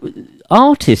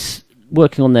 Artists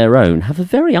working on their own have a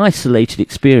very isolated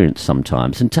experience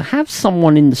sometimes, and to have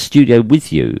someone in the studio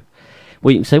with you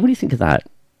where you can say, what do you think of that?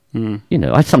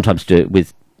 I sometimes do it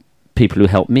with people who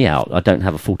help me out. I don't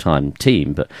have a full-time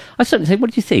team, but I certainly say,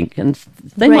 what do you think? And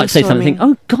they might say something,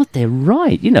 oh God, they're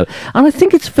right, and I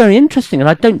think it's very interesting, and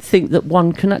I don't think that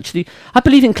one can actually, I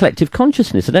believe in collective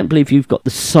consciousness. I don't believe you've got the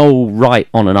sole right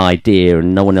on an idea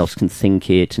and no one else can think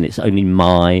it and it's only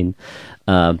mine.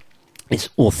 It's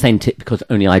authentic because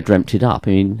only I dreamt it up.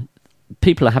 I mean,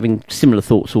 people are having similar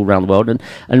thoughts all around the world, and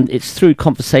it's through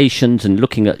conversations and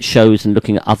looking at shows and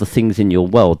looking at other things in your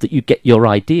world that you get your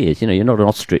ideas. You're not an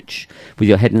ostrich with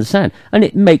your head in the sand, and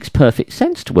it makes perfect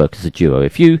sense to work as a duo.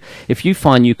 If you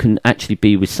find you can actually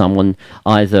be with someone,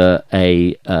 either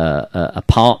a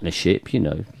partnership,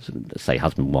 let's say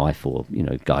husband wife, or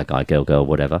guy girl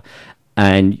whatever,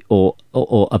 and or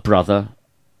a brother.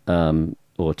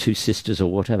 Or two sisters or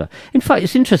whatever. In fact,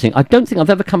 it's interesting. I don't think I've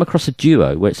ever come across a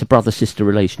duo where it's a brother-sister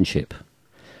relationship.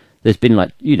 There's been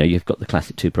like, you've got the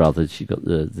classic two brothers, you've got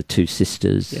the two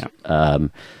sisters, you've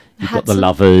got the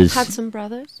lovers, Hudson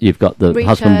brothers. You've got the Richard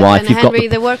husband wife, and Henry,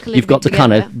 they work a little you've got bit the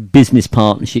kind together. of business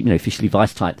partnership, Fishley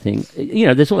Vice type thing.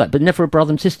 There's all that, but never a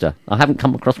brother and sister. I haven't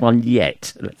come across one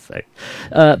yet, let's say.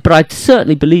 But I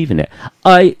certainly believe in it.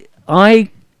 I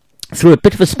threw a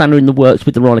bit of a spanner in the works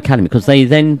with the Royal Academy because they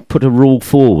then put a rule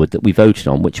forward that we voted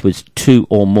on, which was 2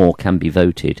 or more can be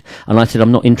voted. And I said,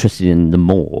 I'm not interested in the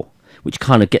more, which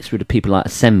kind of gets rid of people like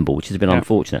Assemble, which is a bit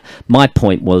unfortunate. My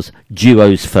point was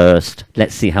duos first.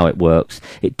 Let's see how it works.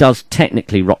 It does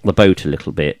technically rock the boat a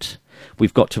little bit.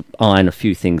 We've got to iron a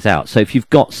few things out. So if you've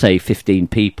got, say, 15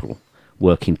 people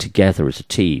working together as a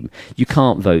team, you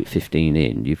can't vote 15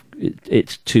 in.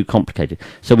 It's too complicated.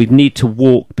 So we need to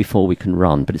walk before we can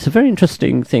run. But it's a very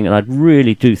interesting thing, and I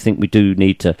really do think we do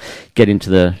need to get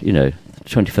into the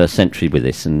 21st century with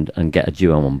this and get a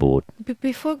duo on board.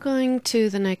 Before going to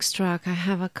the next track, I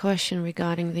have a question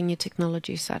regarding the new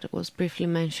technologies that was briefly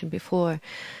mentioned before.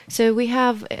 So we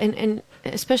have, and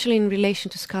especially in relation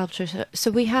to sculptures,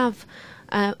 so we have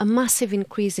a massive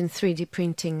increase in 3D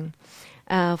printing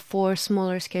for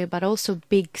smaller scale, but also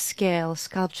big scale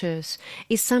sculptures.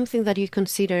 Is something that you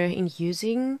consider in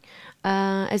using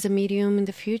as a medium in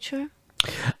the future?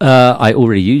 I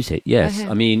already use it, yes. Okay.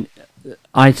 I mean,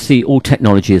 I see all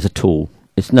technology as a tool.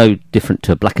 It's no different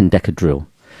to a Black & Decker drill.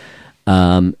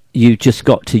 You just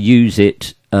got to use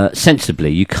it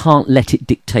sensibly. You can't let it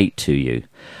dictate to you.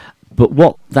 But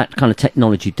what that kind of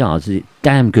technology does is it's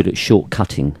damn good at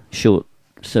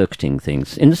short-circuiting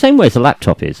things, in the same way as a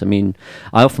laptop is. I mean,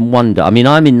 I often wonder, I'm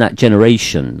in that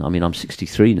generation, I'm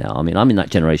 63 now, I'm in that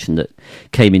generation that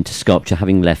came into sculpture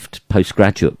having left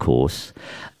postgraduate course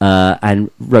and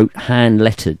wrote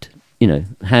hand-lettered,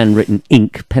 handwritten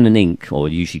ink, pen and ink, or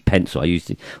usually pencil. I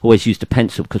always used a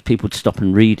pencil because people would stop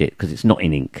and read it because it's not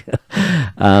in ink.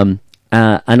 And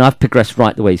I've progressed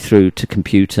right the way through to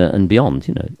computer and beyond,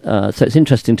 So it's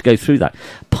interesting to go through that.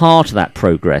 Part of that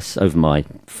progress over my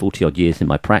 40-odd years in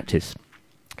my practice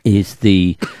is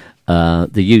the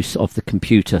use of the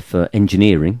computer for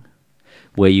engineering,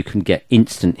 where you can get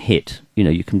instant hit.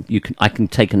 I can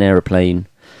take an aeroplane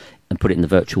and put it in the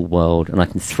virtual world, and I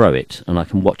can throw it, and I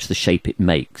can watch the shape it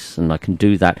makes, and I can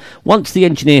do that. Once the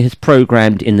engineer has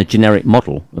programmed in the generic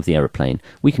model of the aeroplane,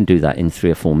 we can do that in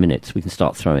 3 or 4 minutes. We can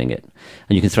start throwing it,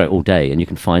 and you can throw it all day, and you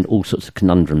can find all sorts of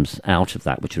conundrums out of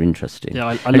that, which are interesting.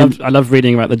 Yeah, I love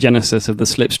reading about the genesis of the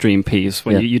slipstream piece,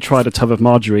 when you tried a tub of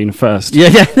margarine first.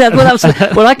 Yeah.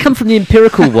 Well, I come from the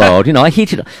empirical world.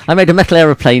 I made a metal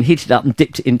aeroplane, heated it up, and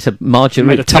dipped it into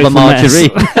margarine, a tub of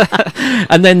margarine.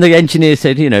 And then the engineer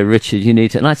said, Richard, you need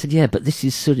to. And I said, yeah, but this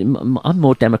is I'm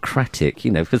more democratic,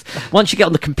 because once you get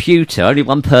on the computer, only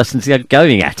one person's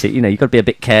going at it. You've got to be a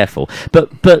bit careful. But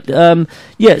so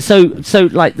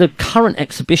like the current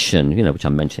exhibition, which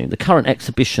I'm mentioning, the current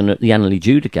exhibition at the Annalee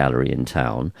Judah Gallery in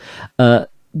town, two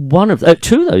of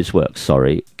those works,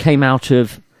 came out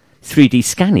of 3D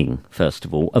scanning, first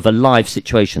of all, of a live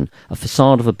situation, a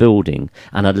facade of a building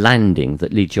and a landing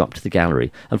that leads you up to the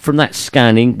gallery. And from that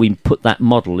scanning, we put that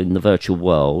model in the virtual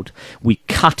world. We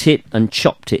cut it and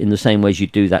chopped it in the same way as you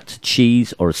do that to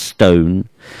cheese or a stone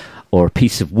or a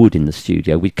piece of wood in the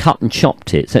studio. We cut and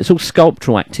chopped it. So it's all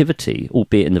sculptural activity,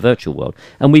 albeit in the virtual world.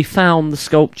 And we found the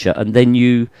sculpture, and then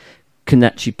you can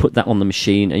actually put that on the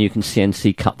machine and you can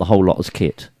CNC cut the whole lot as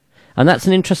kit. And that's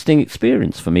an interesting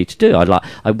experience for me to do.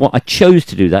 I chose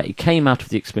to do that. It came out of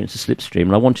the experience of Slipstream,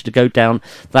 and I wanted to go down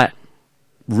that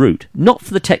route, not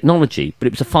for the technology, but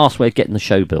it was a fast way of getting the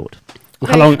show built.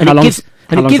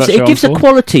 It gives a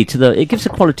quality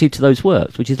to those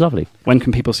works, which is lovely. When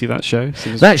can people see that show?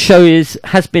 That show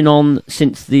has been on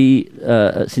since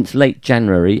late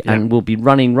January, and will be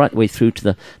running right the way through to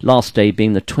the last day,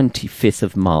 being the 25th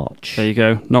of March. There you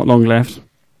go. Not long left.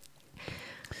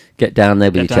 Get down there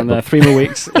with your checkbook. 3 more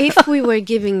weeks. If we were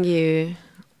giving you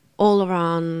all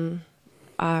around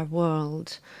our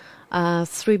world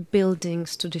 3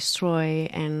 buildings to destroy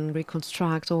and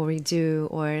reconstruct or redo,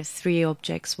 or 3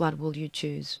 objects, what will you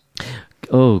choose?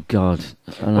 Oh God!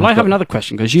 Well, I have another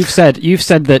question, because you've said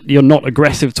that you're not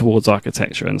aggressive towards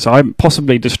architecture, and so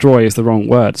possibly destroy is the wrong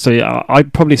word. So I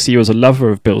probably see you as a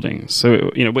lover of buildings. So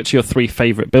which are your 3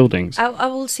 favourite buildings? I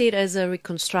will see it as a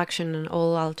reconstruction and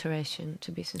all alteration,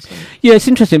 to be sincere. Yeah, it's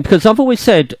interesting because I've always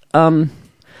said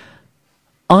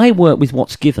I work with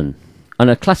what's given. And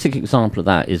a classic example of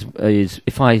that is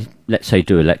if I, let's say,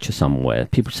 do a lecture somewhere,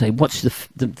 people say, what's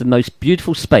the most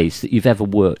beautiful space that you've ever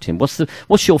worked in?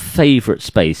 What's your favourite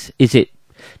space? Is it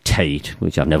Tate,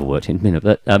 which I've never worked in,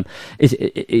 but is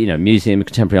it, Museum of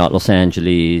Contemporary Art Los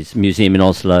Angeles, Museum in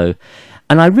Oslo?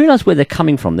 And I realise where they're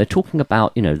coming from. They're talking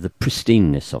about, the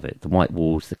pristineness of it, the white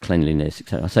walls, the cleanliness,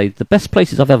 etc. I say the best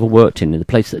places I've ever worked in are the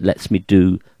place that lets me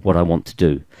do what I want to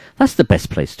do. That's the best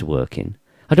place to work in.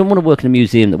 I don't want to work in a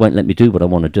museum that won't let me do what I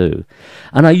want to do.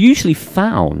 And I usually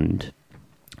found,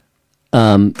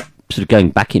 sort of going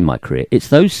back in my career, it's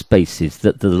those spaces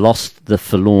that the lost, the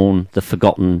forlorn, the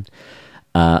forgotten,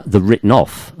 the written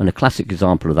off. And a classic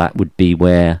example of that would be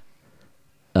where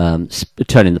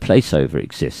Turning the Place Over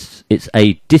exists. It's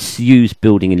a disused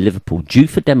building in Liverpool due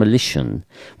for demolition,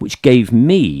 which gave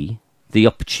me the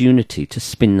opportunity to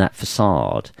spin that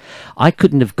facade. I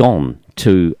couldn't have gone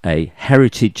to a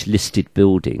heritage listed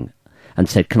building and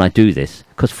said, can I do this?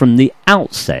 Because from the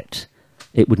outset,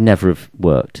 it would never have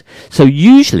worked. So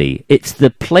usually it's the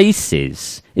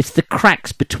places, it's the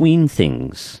cracks between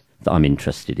things that I'm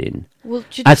interested in,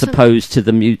 as opposed to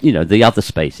the other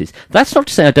spaces. That's not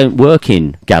to say I don't work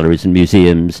in galleries and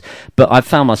museums, but I've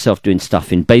found myself doing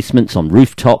stuff in basements, on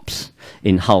rooftops,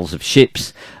 in hulls of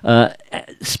ships,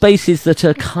 spaces that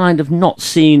are kind of not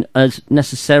seen as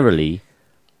necessarily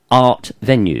art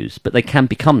venues, but they can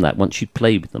become that once you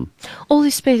play with them. All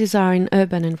these spaces are in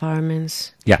urban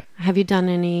environments. Yeah. Have you done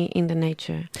any in the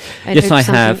nature? Yes, I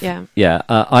have. Yeah.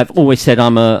 I've always said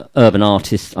I'm a urban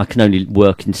artist. I can only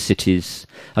work in cities.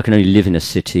 I can only live in a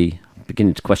city. I'm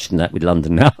beginning to question that with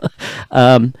London now.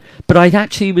 But I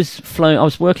actually was flown. I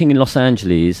was working in Los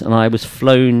Angeles, and I was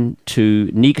flown to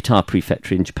Niigata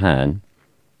Prefecture in Japan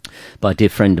by a dear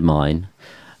friend of mine,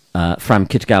 Fram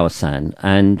Kitagawa-san,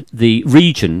 and the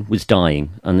region was dying,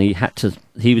 and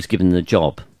he was given the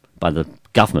job by the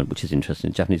government, which is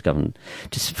interesting, the Japanese government,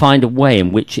 to find a way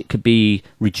in which it could be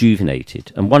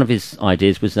rejuvenated. And one of his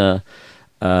ideas was a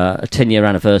 10-year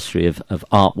anniversary of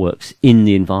artworks in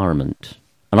the environment.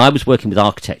 And I was working with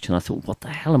architecture, and I thought, what the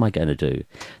hell am I going to do?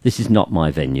 This is not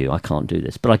my venue. I can't do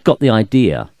this. But I got the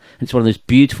idea. It's one of those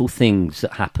beautiful things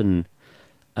that happen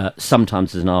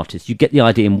sometimes as an artist. You get the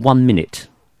idea in 1 minute.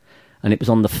 And it was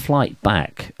on the flight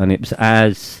back, and it was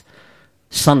as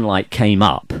sunlight came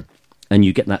up, and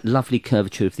you get that lovely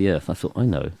curvature of the earth. I thought, I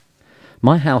know.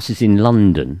 My house is in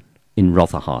London, in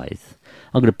Rotherhithe.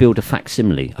 I'm going to build a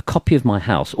facsimile, a copy of my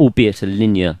house, albeit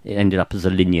it ended up as a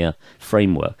linear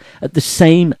framework, at the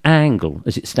same angle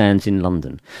as it stands in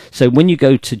London. So when you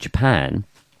go to Japan,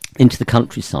 into the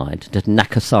countryside, to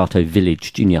Nakasato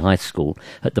Village Junior High School,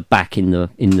 at the back in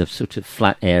the sort of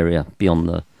flat area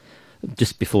beyond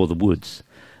just before the woods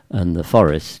and the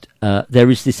forest, there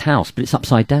is this house, but it's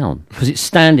upside down because it's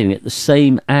standing at the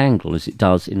same angle as it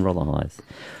does in Rotherhithe.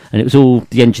 And it was all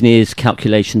the engineers'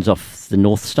 calculations off the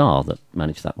North Star that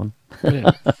managed that one.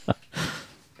 Yeah.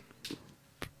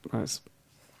 Nice.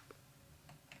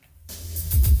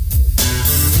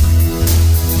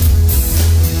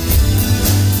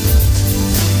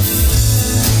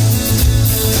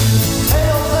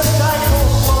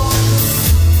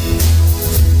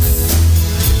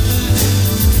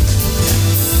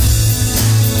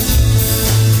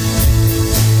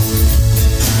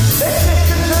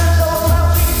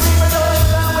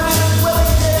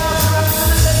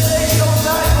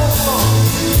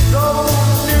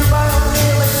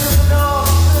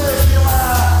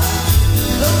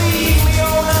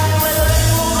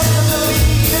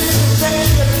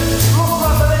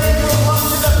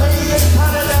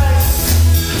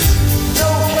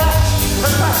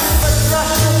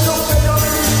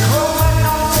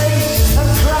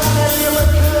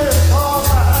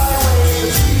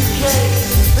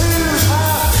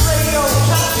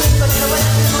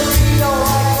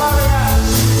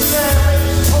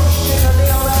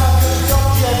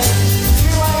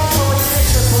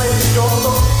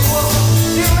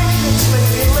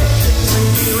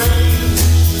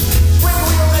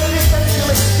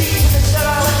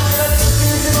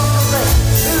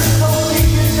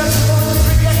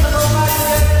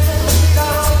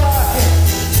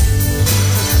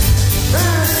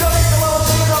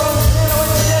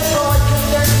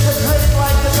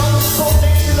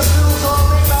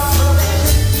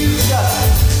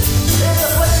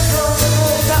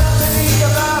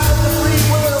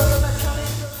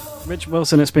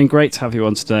 Wilson, it's been great to have you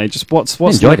on today. Just what's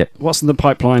in the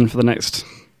pipeline for the next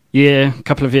year,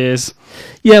 couple of years?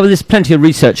 Yeah, well, there's plenty of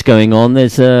research going on.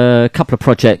 There's a couple of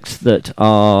projects that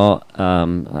are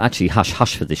actually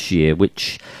hush for this year,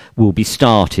 which will be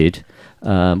started.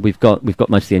 We've got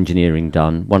most of the engineering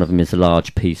done. One of them is a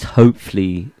large piece,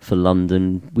 hopefully for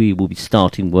London. We will be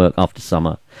starting work after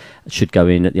summer. It should go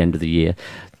in at the end of the year.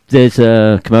 There's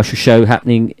a commercial show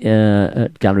happening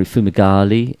at Gallery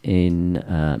Fumagalli in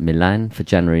Milan for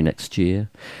January next year.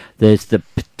 There's the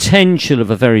potential of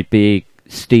a very big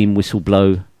steam whistle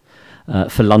blow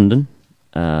for London.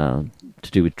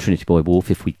 to do with Trinity Buoy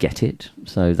Wharf if we get it.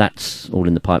 So that's all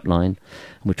in the pipeline.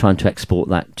 And we're trying to export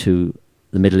that to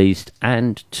the Middle East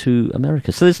and to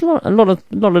America. So there's a lot of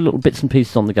little bits and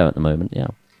pieces on the go at the moment. Yeah.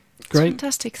 Great.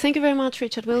 Fantastic. Thank you very much,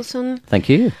 Richard Wilson. Thank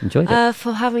you. Enjoyed it.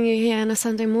 For having you here on a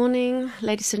Sunday morning.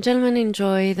 Ladies and gentlemen,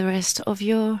 enjoy the rest of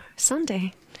your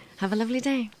Sunday. Have a lovely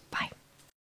day.